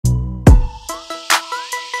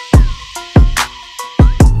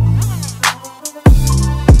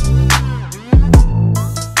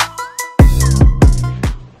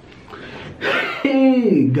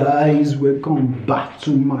welcome back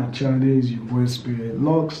to my channel. It's your boy Spirit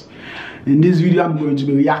Lux. In this video I'm going to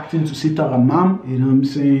be reacting to Sita Ramam. You know what I'm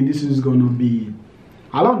saying? This is gonna be,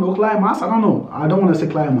 I don't know, climax. I don't know, I don't want to say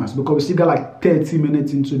climax because we still got like 30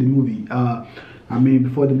 minutes into the movie, I mean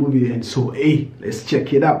before the movie ends. So hey, let's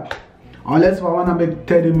check it out, unless I want to make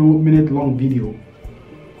 30-minute long video.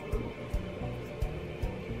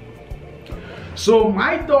 So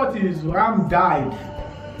my thought is Ram died.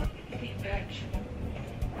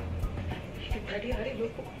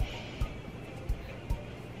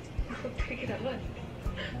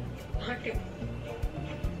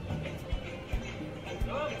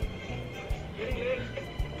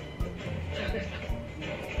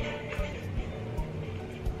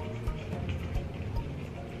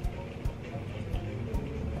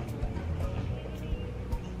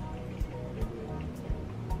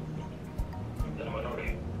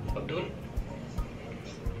 Abdul,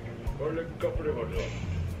 कपड़े बदलो,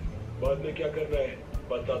 बाद में क्या करना है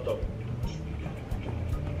बताता हूँ।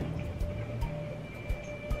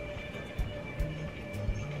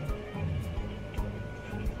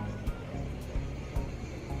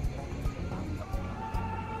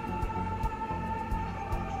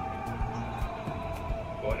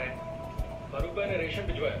 कौन है? फारूक भाई ने रेशम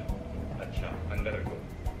भिजवाया। अच्छा, अंदर रखो।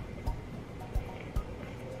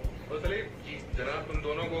 तो सलीम जी, जनाब तुम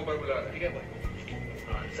दोनों को ऊपर बुला रहे हैं।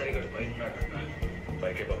 हाँ, सही गुड भाई।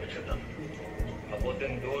 भाई के पापा चलता। अब वो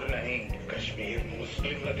दिन दूर नहीं। कश्मीर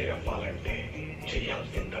मुस्लिम नदिया पालंटे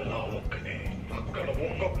చేయాల్సిందల్లా ఒక్కనే అక్కడ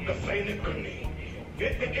ఒక్కొక్క సైనికుడిని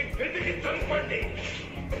వెతికి చంపండి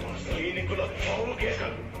సైనికుల చావు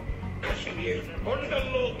కేకలు కశ్మీర్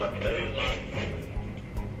కొండల్లో తత్తరిల్లాలి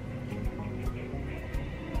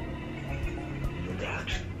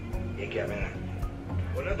ये क्या मैंने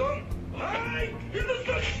बोला तुम भाई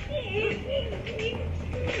हिंदुस्तान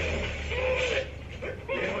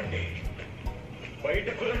లేవండి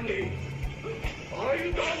బయటకు రండి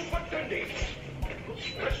ఆయుధాలు పట్టండి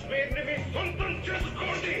కశ్మీర్ని మీ సొంతం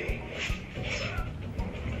చేసుకోండి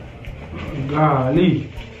గాలి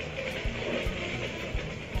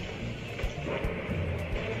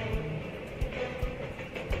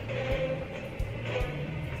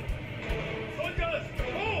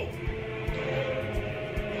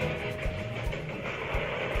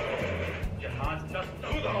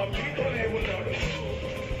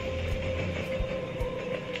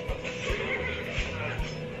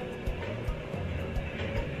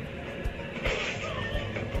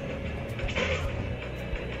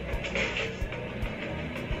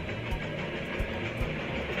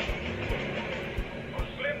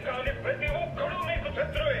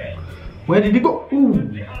Where did he go? Ooh.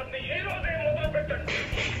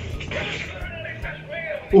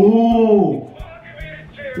 Oh,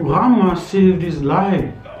 Rama saved his life.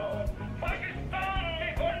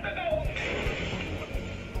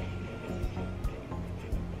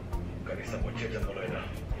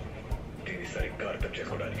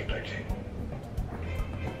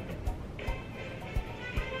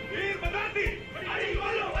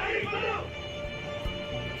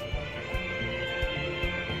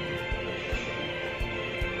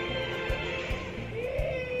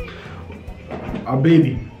 A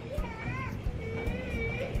baby.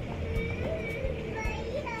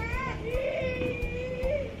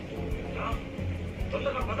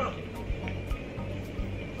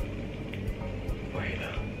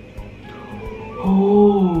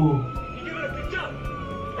 Oh,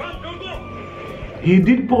 he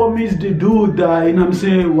did promise the dude that, you know what I'm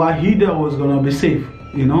saying, Wahida was gonna be safe,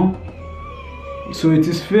 you know. So it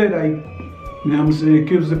is fair that, you know what I'm saying, he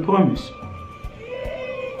keeps the promise.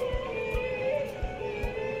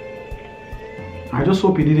 I just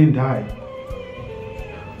hope he didn't die.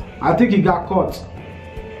 I think he got caught.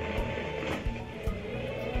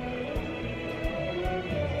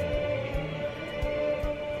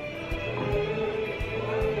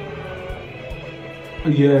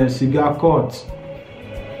 Yes, he got caught.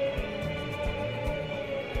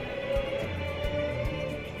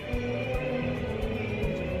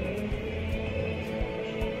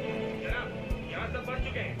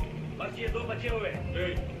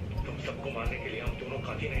 सबको मारने के लिए हम दोनों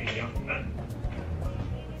काफी नहीं क्या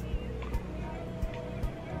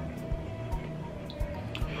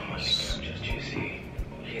చేసి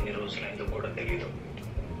ఎన్ని రోజులైందో కూడా తెలీదు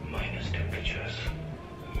మైనస్ టెంపరేచర్స్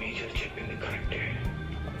మేజర్ చెప్పింది కరెక్టే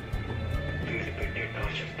వీడి పెట్టే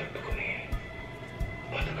టార్చర్ తట్టుకుని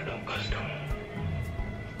బతకడం కష్టం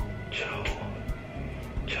చావు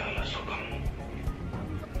చాలా సుఖం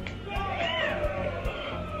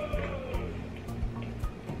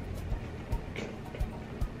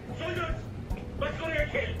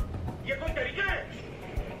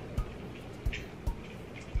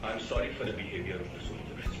sorry for the behavior of the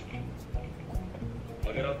soldiers.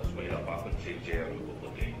 अगर आप उस महिला पापन से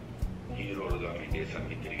చేయాలనుకోకపోతే హీరోలుగా మీ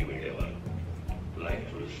దేశానికి తిరిగి వెళ్ళేవారు. లైఫ్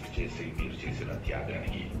రిస్క్ చేసి మీరు చేసిన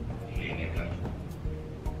త్యాగానికి లేనే కాదు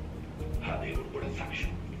ఆ దేవుడు కూడా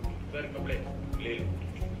సాక్ష్యం. సార్ కంప్లైంట్ లేదు.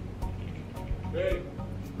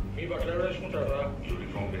 మీ బట్టలు ఎవరు వేసుకుంటారా?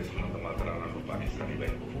 యూనిఫామ్ వేసుకున్నంత మాత్రాన పాకిస్తానీ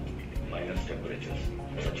వైపు మైనస్ టెంపరేచర్స్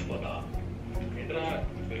చచ్చిపోతా. ఏంట్రా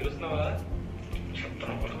తెలుస్తున్నావా?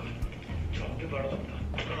 చెప్తాను కూడా చంపి పడతా.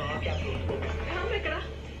 ఇక్కడ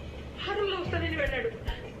హారంలో వస్తానని వెళ్ళాడు.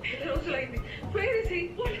 2 రోజులైంది. Where is he?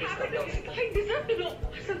 What happened? I deserve to know.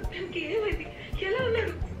 అసలు తనకి ఏమైంది? ఎలా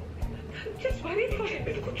ఉన్నాడు? Just worried for him.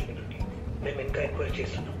 కొంచెం మేము ఇంకా ఎంక్వైరీ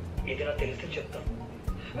చేస్తున్నాం. ఏదైనా తెలిస్తే చెప్తాం.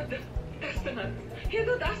 దాస్తున్నారు,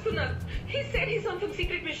 ఏదో దాస్తున్నారు. He said he's on some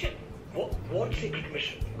secret mission. What secret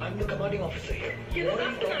mission? I'm the commanding officer here. ఏదో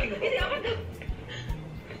దాస్తున్నారు. ఇది అబద్ధం.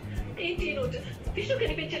 ఏంటి ఈ రోజు విష్ణు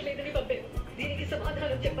కనిపించట్లేదని పంపారు. దీనికి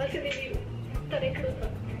సమాధానం చెప్పాల్సింది మీరు. తను ఎక్కడ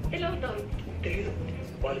ఉన్నారు? ఎలా ఉన్నారు? తెలీదు.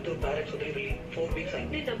 వాళ్ళతో బ్యారెక్స్ వదిలి వెళ్ళి 4 weeks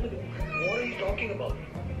అయింది. నేను నమ్మను. What are you talking about?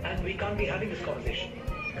 And we can't be having this conversation.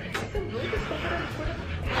 కనీసం నోటీస్ పంపడానికి కూడా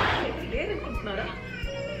ఎవరు లేరనుకుంటున్నారా?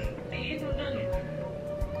 నేనున్నాను.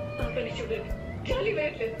 నా పని చూడండి. జాలి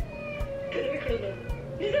వేయట్లేదు. తను ఇక్కడ ఉన్నారు.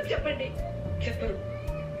 నిజం చెప్పండి. చెప్పరు.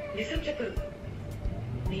 నిజం చెప్పరు.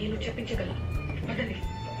 నేను చెప్పించగలను. పదండి.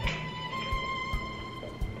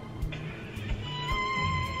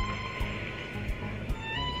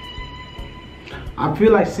 I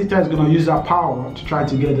feel like Sita is going to use her power to try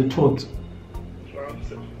to get the truth.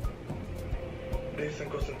 దేశం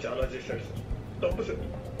కోసం చాలా చేశాడు సార్. తప్పు sir.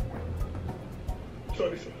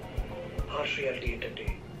 Sorry sir. Harsh reality ఏంటంటే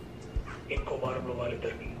ఇంకో వారంలో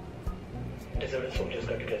వాళ్ళిద్దరిని డిజర్వ్డ్ సోల్జర్స్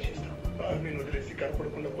గా డిక్లేర్ చేస్తాం. ఆర్మీని వదిలేసి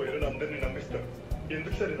కనపడకుండా పోయారని అందరినీ నమ్మిస్తారు.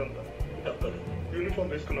 ఎందుకు సార్ ఇదంతా? తప్పదు.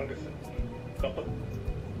 యూనిఫామ్ వేసుకున్నాం కదా సార్. తప్పదు.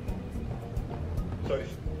 Sorry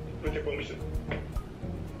sir. With your permission.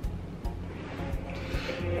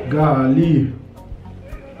 Golly.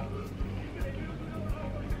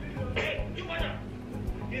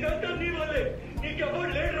 ఇదంతా నీ వల్లే. నీకెవరు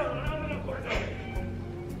లేడురా.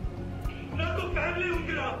 నాకు ఫ్యామిలీ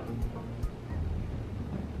ఉందిరా.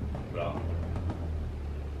 రామ్,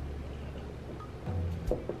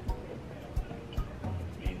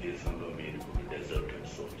 ఈ దేశంలో మీరు deserted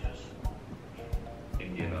soldiers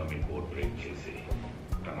Indian army code break చేసి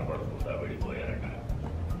కనబడకుండా వెళ్ళిపోయారట.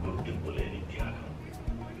 గుర్తింపు లేని త్యాగం.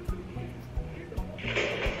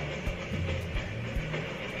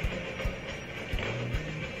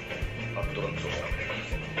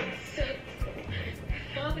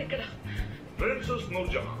 Princess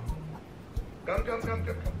Nurjahan. Come.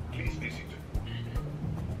 Please be seated.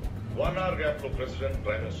 1 hour gap for President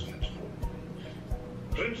Prime Minister next floor.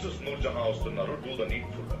 Princess Nurjahan వస్తున్నారు. Do the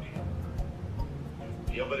needful అని.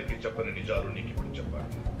 ఎవరికి చెప్పని నిజాలు నీకు ఇప్పుడు చెప్పాలి.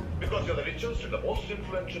 Because you're the richest and the most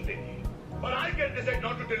influential thing. But I can decide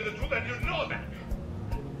not to tell you the truth and you know that.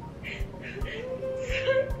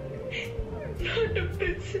 Sir, not a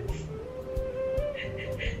princess.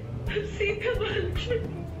 I'm Sita Malchuk.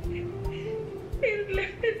 You've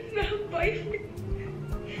left it Ram wife.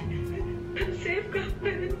 I'm safe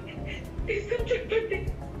కాపాడని నిజం చెప్పండి.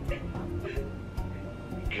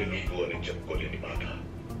 గెలుపు అని చెప్పుకోలేని బాధ,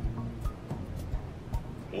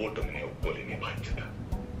 ఓటమిని ఒప్పుకోలేని బాధ్యత.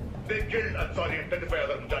 They killed Ansari and 25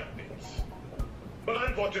 other Mujahideens. But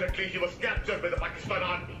unfortunately, he was captured by the Pakistan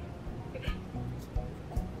army.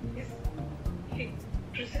 Is he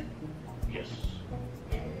prison? Yes.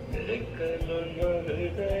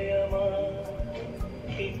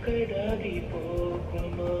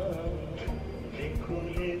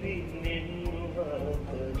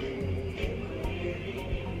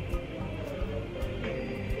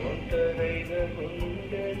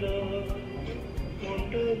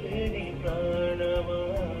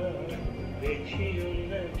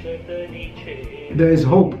 There is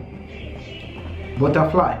hope.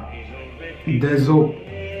 Butterfly. There's hope.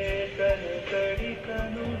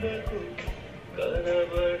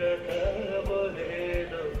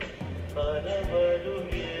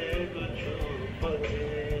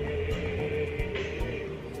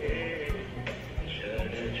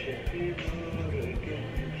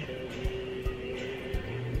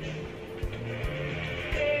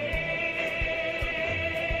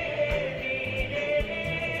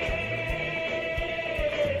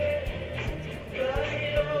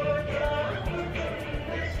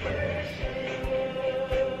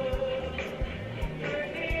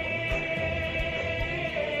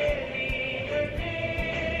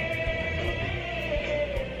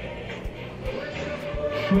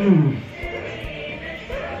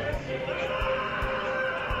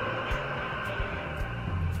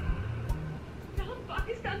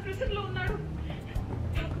 దేశంలో ఉన్నాడు.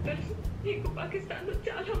 నాకు తెలుసు నీకు పాకిస్తాన్ లో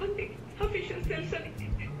చాలా మంది అఫీషియల్స్ తెలుసు అని.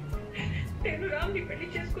 నేను రామ్ని పెళ్లి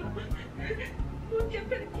చేసుకున్నా. నువ్వు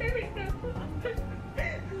చెప్పినట్లే వింటాను.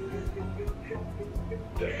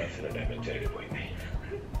 జరగాల్సిన డ్యామేజ్ జరిగిపోయింది.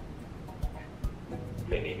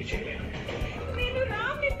 నేనేమి చేయలేను. నేను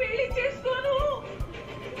రామ్ని పెళ్లి చేసుకోను.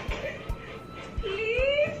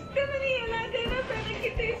 ప్లీజ్ తనని ఎలాగైనా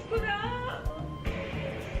వెనక్కి తీసుకురా.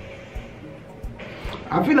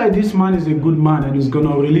 I feel like this man is a good man and he's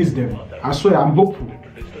gonna release them. I swear, I'm hopeful.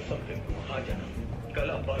 కల్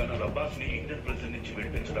అబ్బాస్ని ఇండియన్ ప్రెసిడెంట్ నుంచి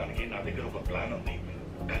విడిపించడానికి నా దగ్గర ఒక ప్లాన్ ఉంది.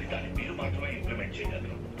 కానీ దాన్ని మీరు మాత్రమే ఇంప్లిమెంట్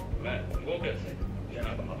చేయగలరు.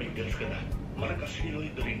 జనాబ్, మీకు తెలుసు కదా, మన కస్టడీలో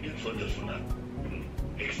 2 ఇండియన్ సోల్జర్స్ ఉన్నారు.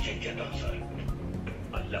 ఎక్స్చేంజ్ చేద్దాం సార్.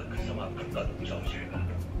 అల్లాహ్ కసమ్ आपका कदम जाओ जाएगा.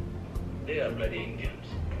 They are bloody Indians.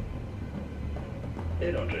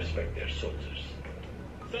 They don't respect their soldiers.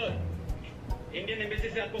 Sir, Indian embassy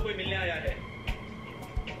से आपको कोई मिलने आया है.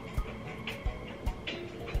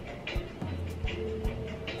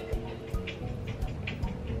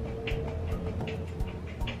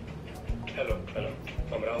 Hello,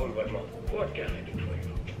 I'm Rahul Verma. What can I do for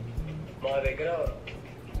you? మా దగ్గర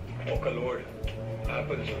ఒక లోడ్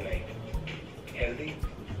యాపిల్స్ ఉన్నాయి. Healthy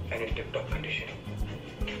and in tip top condition.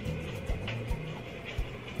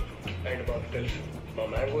 And మాకు తెలుసు మా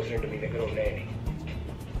మ్యాంగోస్ 2 మీ దగ్గర ఉన్నాయని.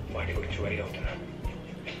 వాటి గురించి వరి అవుతున్నాను.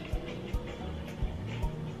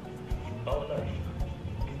 అవునా?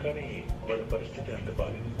 కానీ వాళ్ళ పరిస్థితి అంత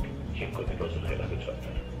బాగాలేదు. ఇంకొద్ది రోజులు ఎలాగో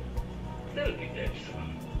చూస్తాను.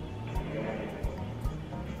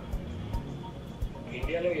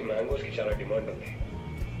 ఇండియాలో ఈ మ్యాంగోస్కి చాలా డిమాండ్ ఉంది.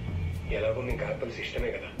 ఎలాగో మీకు యాపిల్స్ ఇష్టమే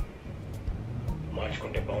కదా,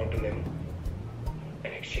 మార్చుకుంటే బాగుంటుందేమో.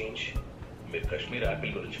 And exchange. మీరు కాశ్మీర్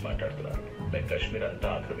యాపిల్ గురించి మాట్లాడుతున్నారు. మేము కాశ్మీర్ అంతా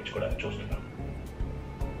ఆక్రమించుకోవడానికి చూస్తున్నాం.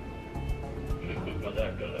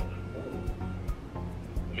 మజాక్ కదా.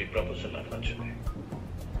 మీ ప్రపోజల్ నాకు నచ్చింది.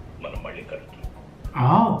 మనం మళ్ళీ కలుద్దాం.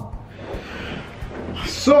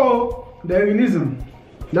 So they release him.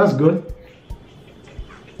 That's good.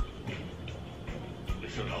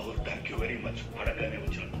 Mr. Rahul, thank you very much. అడగానే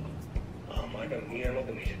వచ్చాను. ఆ మాట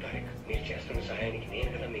మీరన్నది నిజ తారీఖ్. మీరు చేస్తున్న సహాయానికి నేను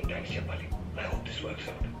కదా మీకు థ్యాంక్స్ చెప్పాలి. I hope this works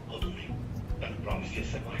out. అవుతుంది. తను ప్రామిస్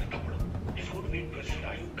చేసే మాట తప్పుడు. It's good meet president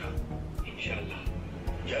Ayub Khan. ఇన్షాల్లా.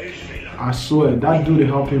 జై Sriram. I swear that dude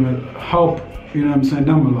help, you know what I'm saying,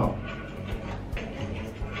 them a lot.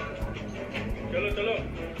 चलो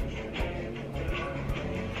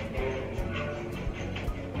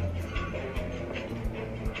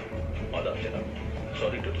आदाब जनाब.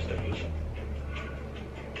 Sorry to disturb you, sir.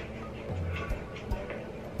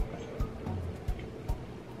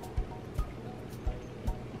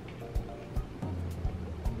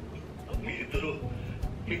 మీరిద్దరూ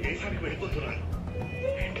మీ దేశానికి వెళ్ళిపోతున్నారు.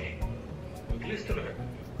 ఏంటి వదిలేస్తున్నారు?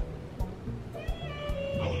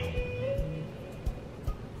 అవును.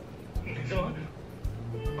 నిజమా?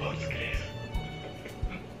 God's grace.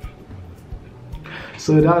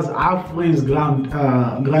 So that's Afrin's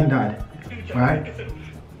granddad, right?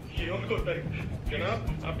 ఏమనుకుంటారు జనాబ్?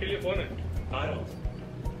 आपके लिए फोन है. ఆ రహు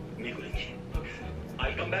మీ గురించి.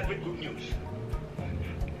 I'll come back with good news.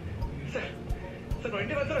 Sir sir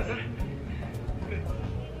వెంటనే వెళ్తారా సార్?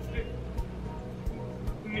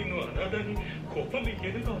 నిన్ను అనాథని కోపం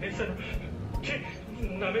మీకేందుకు అనేసాను.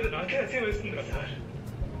 నా మీద నాకే అసహ్యం వేస్తుంది కదా సార్.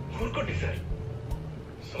 ఊరుకోండి సార్.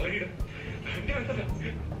 సారీ వెంటనే వెళ్తారా?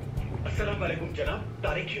 అస్సలాం వాలేకుం జనాబ్.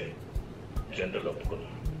 తారీఖ్ జనరల్ ఒప్పుకున్నా.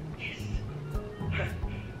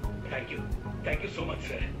 Thank you so much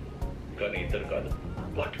sir. కానీ ఇద్దరు కాదు.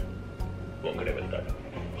 వాట్? ఒక్కడే వెళ్తాడు.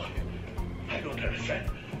 I don't understand.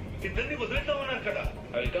 ఇద్దరిని వదిలేద్దామన్నారు కదా.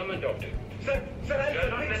 I will come and talk to you. Sir sir I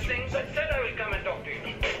will not listening. Sir I will come and talk to you.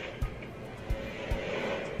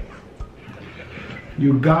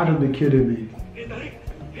 You gotta be kidding me. ఏ తారీఖ్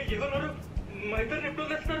ఎవరు? మా ఇద్దరిని ఎప్పుడు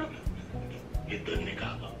వదిలేస్తున్నారు? ఇద్దరిని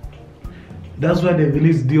కాదు. That's why they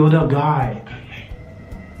released the other guy.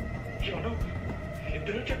 ఏమన్నా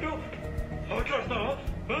ఇద్దరు చెప్పు మాట్లాడుతున్నావా?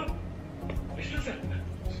 Mister sir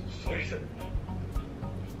sorry sir.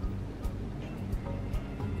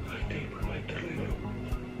 అంటే ఇప్పుడు మా ఇద్దరు ఎవరు?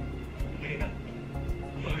 నేనా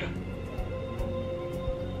వాడా?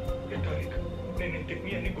 ఏ తారీఖ్ నేను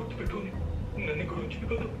ఇంటికి అన్ని గుర్తుపెట్టుకుని నన్ను గురించి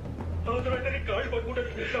కదా ఆ తర్వాత నీ కాళ్ళు పట్టుకుంటాను.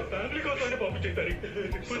 నా ఫ్యామిలీ కోసమే పంపించే తారీఖ్.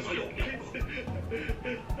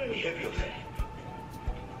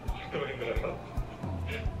 అర్థమైందా?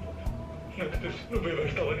 నాకు తెలుసు నువ్వే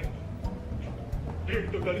వెళ్తావని.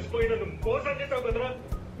 వీటితో కలిసిపోయి నన్ను మోసం చేసావు కదరా.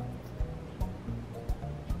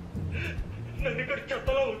 నన్ను ఇక్కడ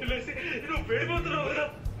చెత్తలా వదిలేసి నువ్వు వెళ్ళిపోతున్నావు కదా.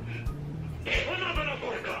 నా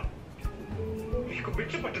కొరక నీకు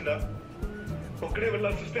పిచ్చి పట్టిందా? ఒక్కడే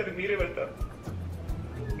వెళ్ళాల్సి వస్తే అది మీరే వెళ్తారు,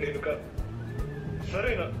 నేను కాదు.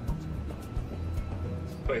 సరేనా?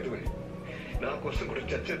 బయటవే నా కోసం కూడా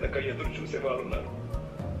చచ్చేదాకా ఎదురు చూసే వాళ్ళు ఉన్నారు.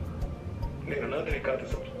 నేను నాదే కాదు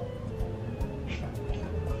సార్.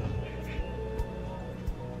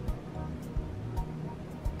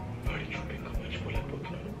 వాడి చూపు ఇంకా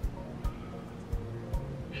మర్చిపోలేకపోతున్నాను.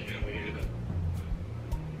 20 ఏళ్ళుగా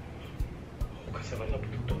ఒక్కసారి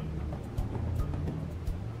బతుకుతాను.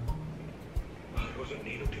 ఆ రోజు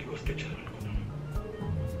నేను తిరిగి వస్తే చాలనుకున్నాను,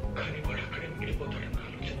 కానీ వాడు అక్కడే మిగిలిపోతాడన్న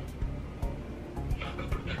ఆలోచన నాకు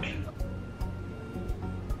అప్పుడు తగ్గలేదు.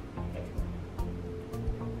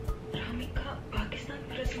 రామిక పాకిస్తాన్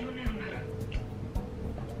ప్రెస్లోనే ఉన్నారా?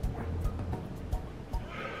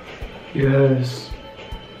 Yes.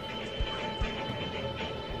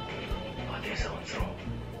 అదే సంవత్సరం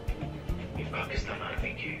ఈ పాకిస్తాన్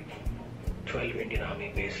ఆర్మీకి 12 ఇండియన్ ఆర్మీ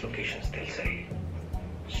బేస్ లొకేషన్స్ తెలిసాయి.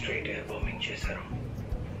 స్ట్రైట్ ఎయిర్ బాంబింగ్ చేశారు.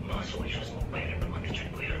 మా సోల్జర్స్ 32 మంది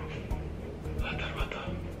చనిపోయారు. ఆ తర్వాత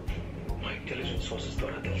మా ఇంటెలిజెన్స్ సోర్సెస్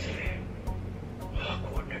ద్వారా తెలిసిందే ఆ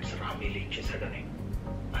కోఆర్డినేట్స్ రామీ లీక్ చేశాడని.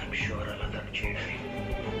 ఐఎమ్ షూర్ అలా తను చేయడని.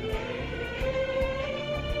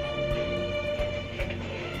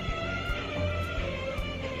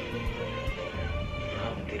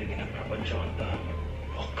 రామ్ తిరిగిన ప్రపంచం అంతా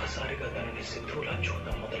ఒక్కసారిగా దానిని శత్రువులా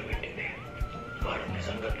చూడడం మొదలుపెట్టింది. వాడు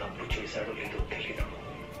నిజంగా తప్పు చేశాడో లేదో తెలీదు,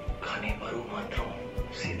 కానీ బరువు మాత్రం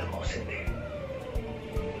సీత మోసింది.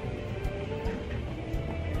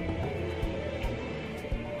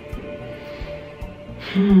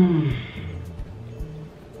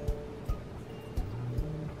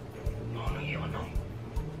 అవును, ఏమన్నావు?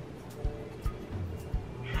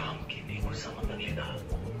 రామ్కి నీకు సంబంధం లేదా?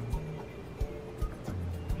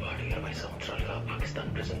 వాడు 20 సంవత్సరాలుగా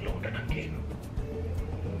పాకిస్తాన్ ప్రిజన్ లో ఉండటానికి,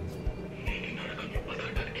 నేను నరకంలో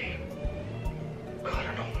బతకడానికి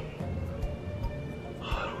కారణం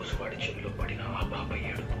ఆ రోజు వాడి చెవిలో పడిన ఆ పాప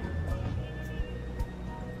ఏడుపు.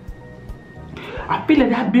 I feel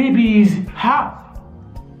like that baby is half.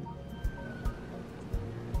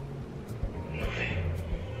 నువ్వే.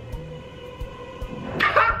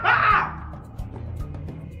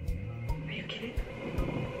 Are you kidding?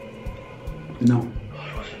 No. ఆ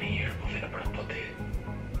రోజు నీ ఏడుపు వినపడకపోతే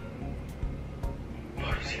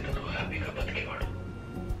వాడు సీతతో హ్యాపీగా బతికేవాడు.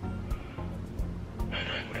 And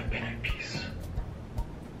I would have been at peace.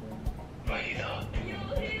 Wahida.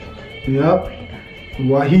 Yep.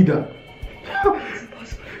 Wahida. It's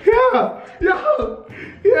impossible. Yeah.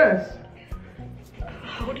 Yes.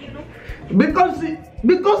 How do you know? Because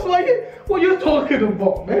what you talking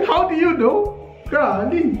about, man? How do you know?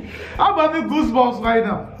 Golly, I'm having goosebumps right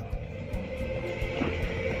now.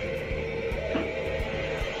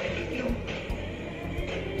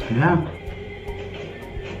 Yeah.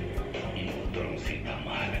 ఈ ఉత్తరం సీత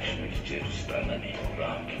మహాలక్ష్మికి చేరుస్తానని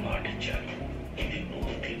రామ్కి మాట ఇచ్చాను. ఇది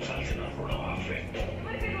నువ్వు తీర్చాల్సిన రుణం. ఆ ఫ్రెండ్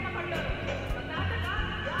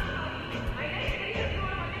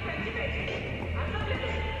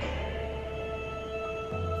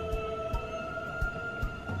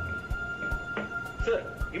సార్,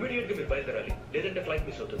 ఇమీడియట్ గా మీరు బయలుదేరాలి, లేదంటే ఫ్లైట్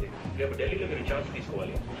మిస్ అవుతుంది. రేపు ఢిల్లీలో మీరు ఛాన్స్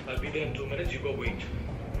తీసుకోవాలి. I'll be there in 2 minutes. You go wait.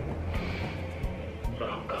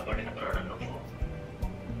 Ram కాపాడిన ప్రాణం నువ్వు,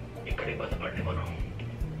 ఇక్కడే బాధపడి మనం.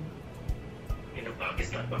 నిన్ను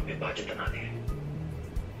పాకిస్తాన్ పంపే బాధ్యత నాది.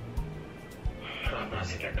 రామ్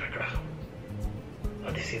రాసి లెటర్ అక్కడ,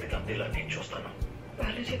 అది సీతకు అందేలా నేను చూస్తాను.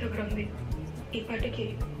 బాలాజీ దగ్గర ఉంది. ఈ పాటికి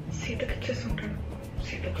సీతకి ఇచ్చేసి ఉంటాడు.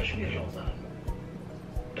 సీత కాశ్మీర్లో ఉందా?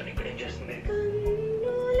 తను ఇక్కడేం చేస్తుంది?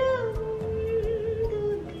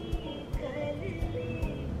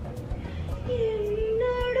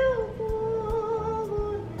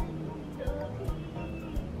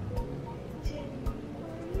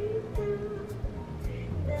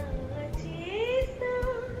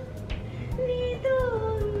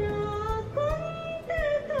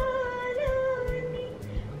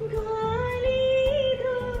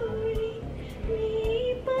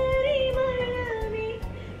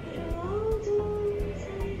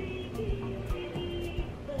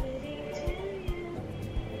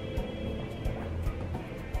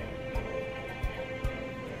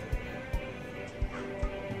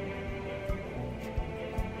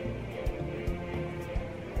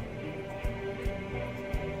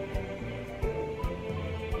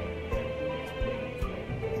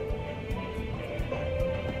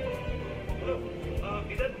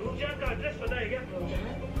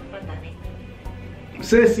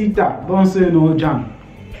 Say Sita, don't say no Jan.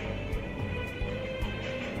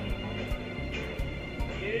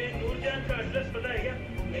 ये नूरजान का एड्रेस पता है क्या?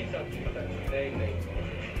 नहीं साहब, पता नहीं।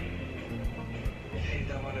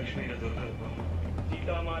 सीता महालक्ष्मी का दुर्गा,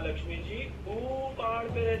 सीता महालक्ष्मी लक्ष्मी जी वो पहाड़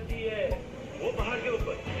पे रहती है, वो पहाड़ के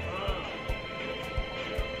ऊपर। हाँ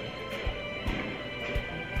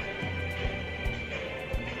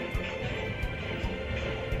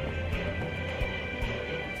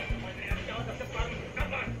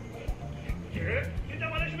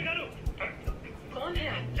कौन है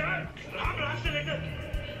आप? राम राज से लेकर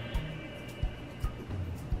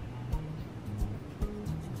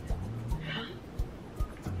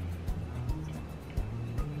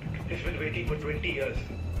He's been waiting for 20 years.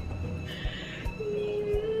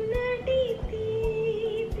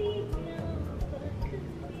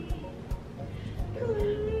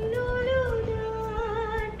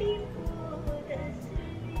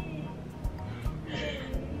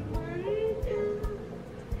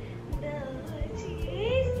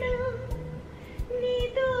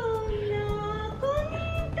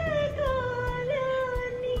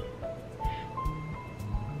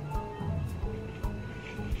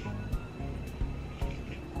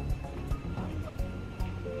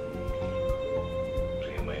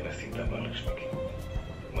 లక్ష్మికి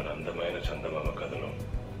మన అందమైన చందమామ కథలో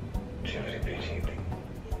చివరి పేజీ ఇది.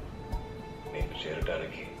 నీకు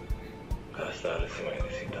చేరటానికి కాస్త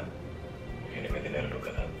ఆలస్యమైంది సీత. 8 నెలలు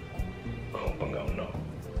కదా, కోపంగా ఉన్నావు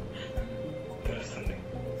తెలుస్తుంది.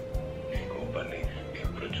 నీ కోపాన్ని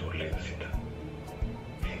ఎప్పుడు చూడలేదు సీత,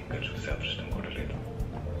 ఇంకా చూసే అదృష్టం కూడా లేదు.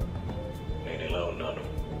 నేను ఎలా ఉన్నాను,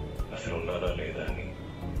 అసలు ఉన్నానా లేదా అని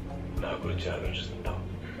నా గురించి ఆలోచిస్తుంటావు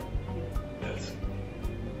తెలుసు.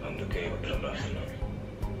 అందుకే ఉత్తరం రాస్తున్నాను.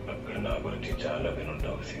 అక్కడ నా గురించి చాలా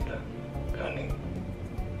వినుంటావు సీత, కానీ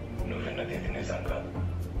నువ్వు విన్నది ఇది నిజం కాదు.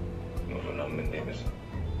 నువ్వు నమ్మింది నిజం.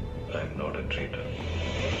 I'm not a traitor.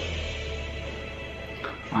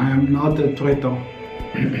 I'm not a traitor.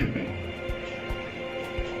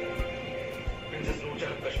 Princess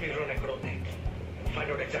Nurjahan కశ్మీర్లోనే ఎక్కడ ఉంది.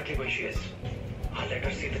 Find out exactly why she is. ఆ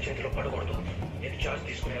లెటర్ సీత చేతిలో పడకూడదు. నేను చార్జ్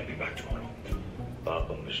తీసుకుని I'll be back tomorrow.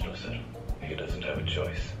 పాపం Vishnu sir, he doesn't have a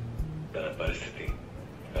choice. తన పరిస్థితి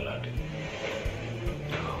అలాంటిది.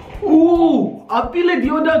 Ooh, I feel like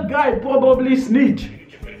the other guy probably snitch.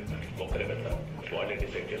 ఒక్కరే కదా వాళ్ళే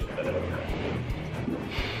డిసైడ్ చేసుకుంటారు.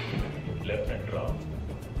 లెఫ్టినెంట్ రామ్,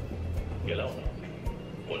 ఎలా ఉన్నావు?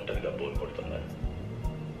 ఒంటరిగా బోర్ కొడుతున్నా?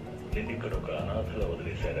 నేను ఇక్కడ ఒక అనాథలో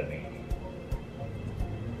వదిలేశారని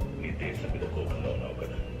నీ దేశం మీద కోపంగా ఉన్నావు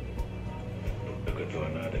కదా. పుట్టుకతో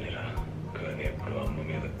అనాథనిరా, కానీ ఎప్పుడు అమ్మ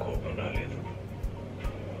మీద కోపం రాలేదు.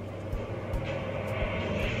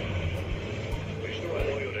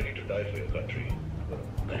 Die for your country.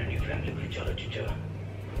 కానీ నీ ఫ్యామిలీ గురించి ఆలోచించావా?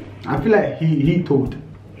 I feel like he told.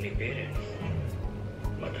 నీ పేరెంట్స్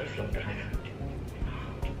మద్రాసులో ఉంటారు కదా,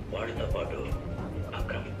 వాడితో పాటు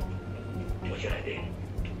అక్రమ్ ముజరాదే.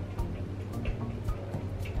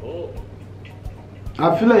 ఓ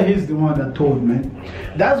I feel like he's the one that told, man.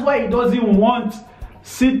 That's why he doesn't want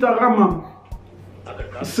Sita Ramam,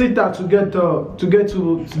 Sita to get to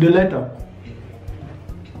the letter.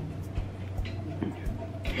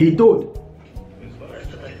 He told.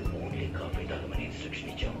 Only coffee తాగమని instruction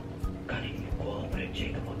ఇచ్చాం, కానీ నువ్వు కోఆపరేట్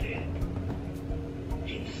చేయకపోతే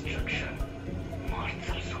ఇన్స్ట్రక్షన్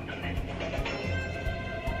మార్చాల్సి ఉంటుంది.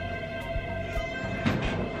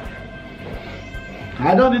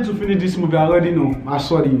 I don't need to finish this movie, I already know. I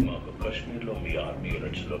saw you. మాకు కాశ్మీర్లో మీ army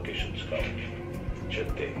units locations కావాలి.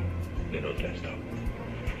 చెప్తే నేను వదిలేస్తాను.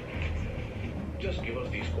 Just give us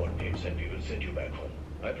these coordinates and we will send you back home.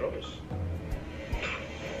 I promise.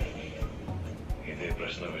 ఇదే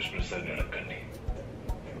ప్రశ్న విష్ణు సార్ని అడగండి.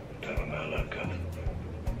 తను నాలా కాదు,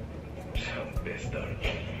 చంపేస్తాడు.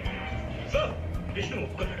 సార్, విష్ణు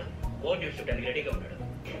ఒప్పుకున్నాడు. కోఆర్డినేట్స్ ఇవ్వడానికి రెడీగా ఉన్నాడు.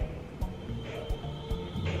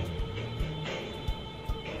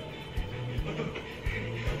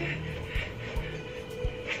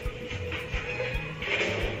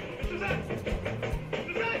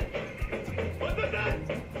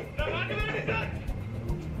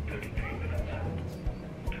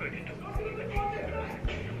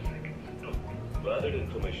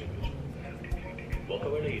 ఇన్ఫర్మేషన్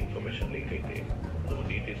ఒకవేళ ఈ ఇన్ఫర్మేషన్ లీక్ అయితే నువ్వు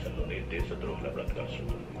నీ దేశంలోనే దేశద్రోహుల బ్రతకాల్సి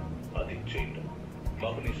ఉంటుంది. అది చేయడం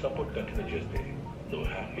మాకు నీ సపోర్ట్ కంటిన్యూ చేస్తే నువ్వు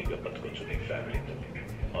హ్యాపీగా బ్రతకొచ్చు నీ ఫ్యామిలీతో.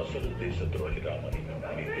 అసలు దేశద్రోహి రామని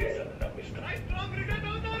నీ దేశాన్ని నమ్మిస్తా.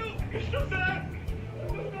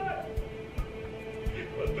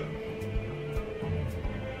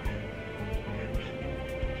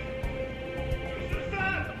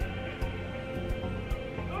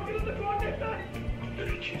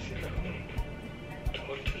 దయచేసి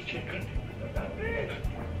టార్చర్ చేయకండి.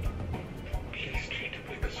 Please treat him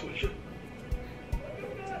like a soldier.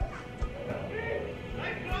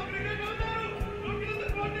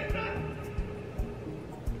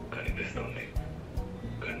 కనిపిస్తుంది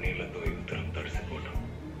కన్నీళ్ళ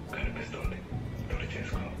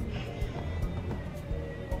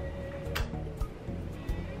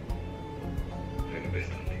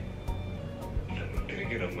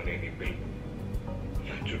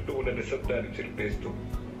నిశ్శబ్దాన్ని చిలిపేస్తూ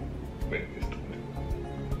వెనిపిస్తుంది.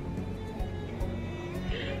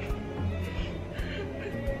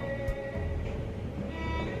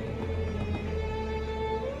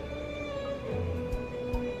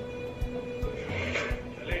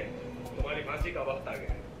 चले, तुम्हारी फांसी का वक्त आ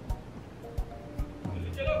गया है.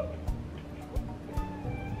 चलो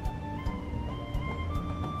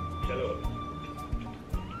चलो.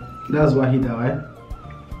 That's why he died.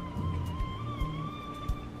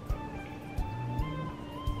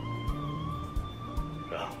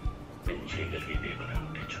 Ram పెంచేయగలిగేదే మనం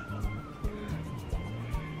ఉంటే చెప్పు.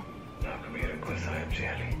 నాకు మీరు ఎక్కువ సహాయం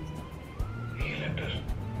చేయాలి. ఈ లెటర్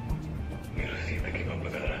మీరు సీతకి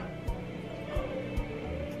పంపగలరా?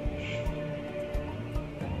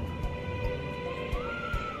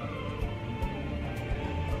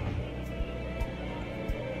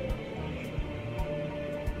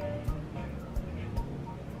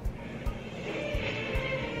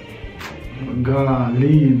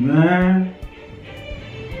 Golly, man.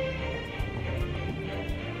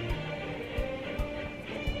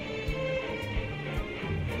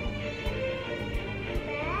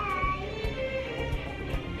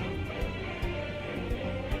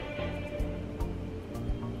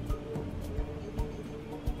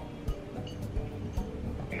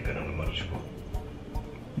 ఇంకా నన్ను మర్చిపో.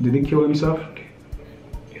 Did he kill himself?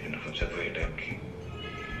 ఇది నాకు చదివే టైంకి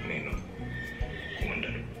నేను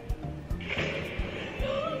ఉండను.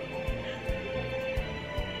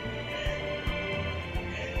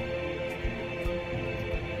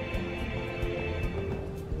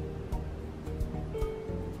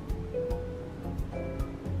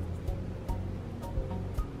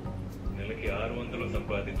 నెలకి 600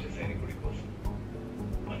 సంపాదించే సైనికుడి కోసం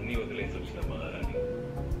అన్నీ వదిలేసి వచ్చిన మహారాణి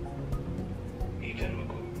ఈ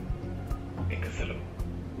జన్మకు ఇక సెలవు.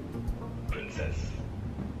 ప్రిన్సెస్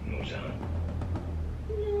నూర్జహాన్.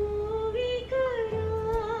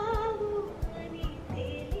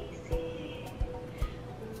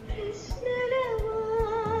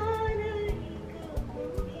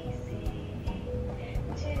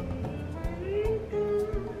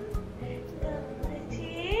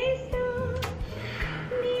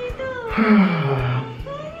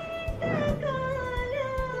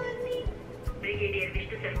 బ్రిగేడియర్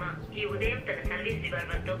విష్ణు శర్మ ఈ ఉదయం తన సర్వీస్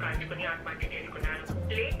రివాల్వర్తో కాల్చుకుని ఆత్మహత్య చేసుకున్నారు.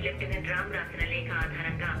 లేట్ లెఫ్టినెంట్ రామ్ రాసిన లేఖ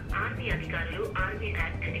ఆధారంగా ఆర్మీ అధికారులు ఆర్మీ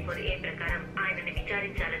యాక్ట్ 34A ప్రకారం ఆయనని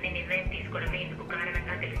విచారించాలని నిర్ణయం తీసుకోవడమే ఇందుకు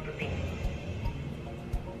కారణంగా తెలుస్తుంది.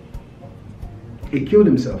 He killed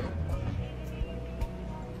himself.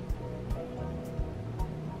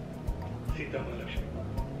 Sita Mahalakshmi.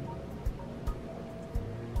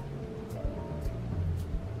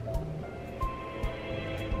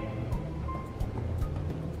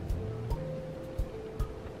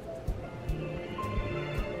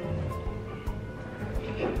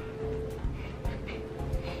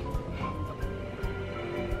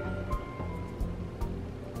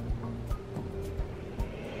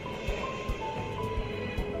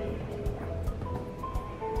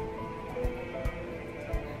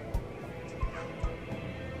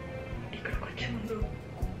 ఇక్కడికి వచ్చే ముందు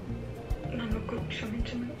నన్ను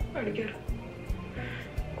క్షమించమని అడిగారు.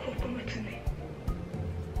 కోపం వచ్చింది.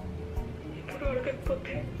 ఇప్పుడు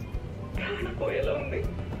అడగకపోతే ప్రాణం పోయేలా ఉంది.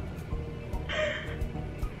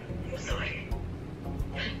 Sorry.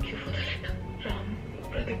 Thank you for the letter. Ram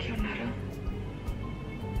బ్రతికి ఉన్నారా?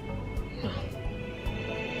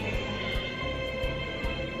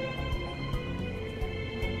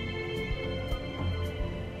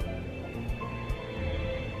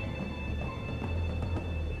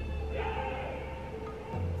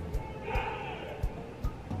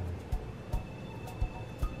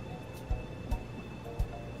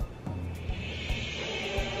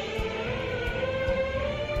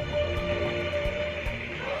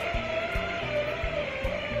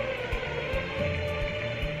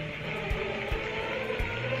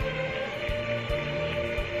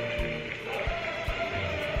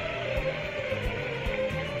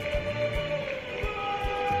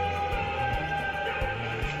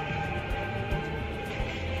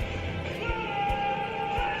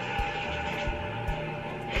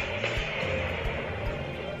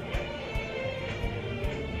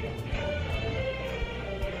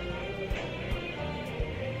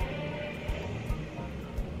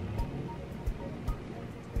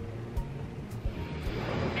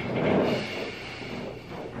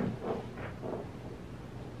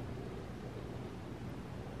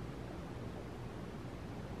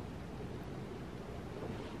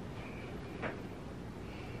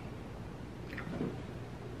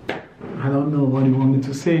 I don't know what you want me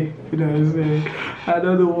to say. You know what I'm saying? I I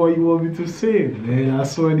don't know what you want me to say, man. I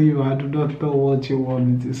swear to you, I do not know what you want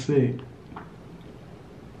me to say.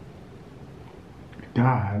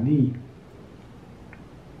 Golly.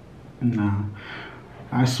 Nah.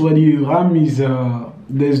 I swear to you, Ram is,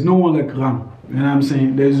 there's no one like Ram. You know what I'm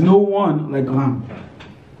saying? There's no one like Ram.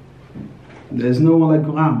 There's no one like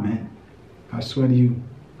Ram, man. I swear to you.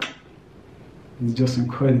 It's just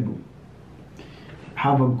incredible.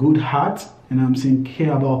 Have a good heart, you know what I'm saying?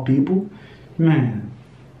 Care about people. Man.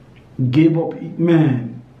 Gave up,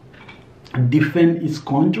 man. Defend his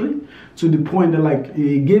country to the point that, like,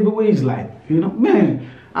 he gave away his life. You know, man.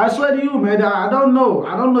 I swear to you, man. I don't know.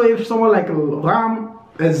 I don't know if someone like Ram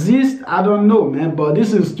exists. I don't know, man. But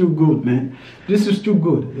this is too good, man. This is too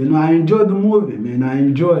good. You know, I enjoyed the movie, man. I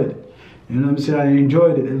enjoyed it. You know what I'm saying? I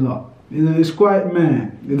enjoyed it a lot. You know, it's quite,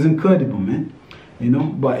 man. It's incredible, man. You know,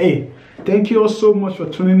 but hey, thank you all so much for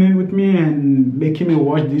tuning in with me and making me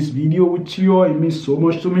watch this video with you all. It means so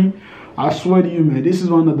much to me. I swear to you, man, this is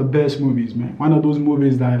one of the best movies, man. One of those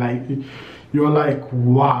movies that, like, you're like,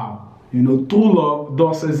 wow. You know, true love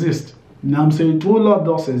does exist. You know what I'm saying? True love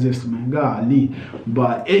does exist, man. Golly.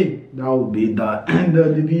 But hey, that will be the end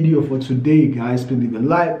of the video for today, guys. Please leave a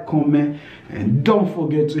like, comment, and don't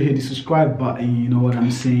forget to hit the subscribe button. You know what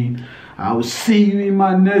I'm saying? I will see you in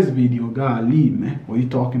my next video. Golly, man. What are you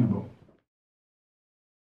talking about?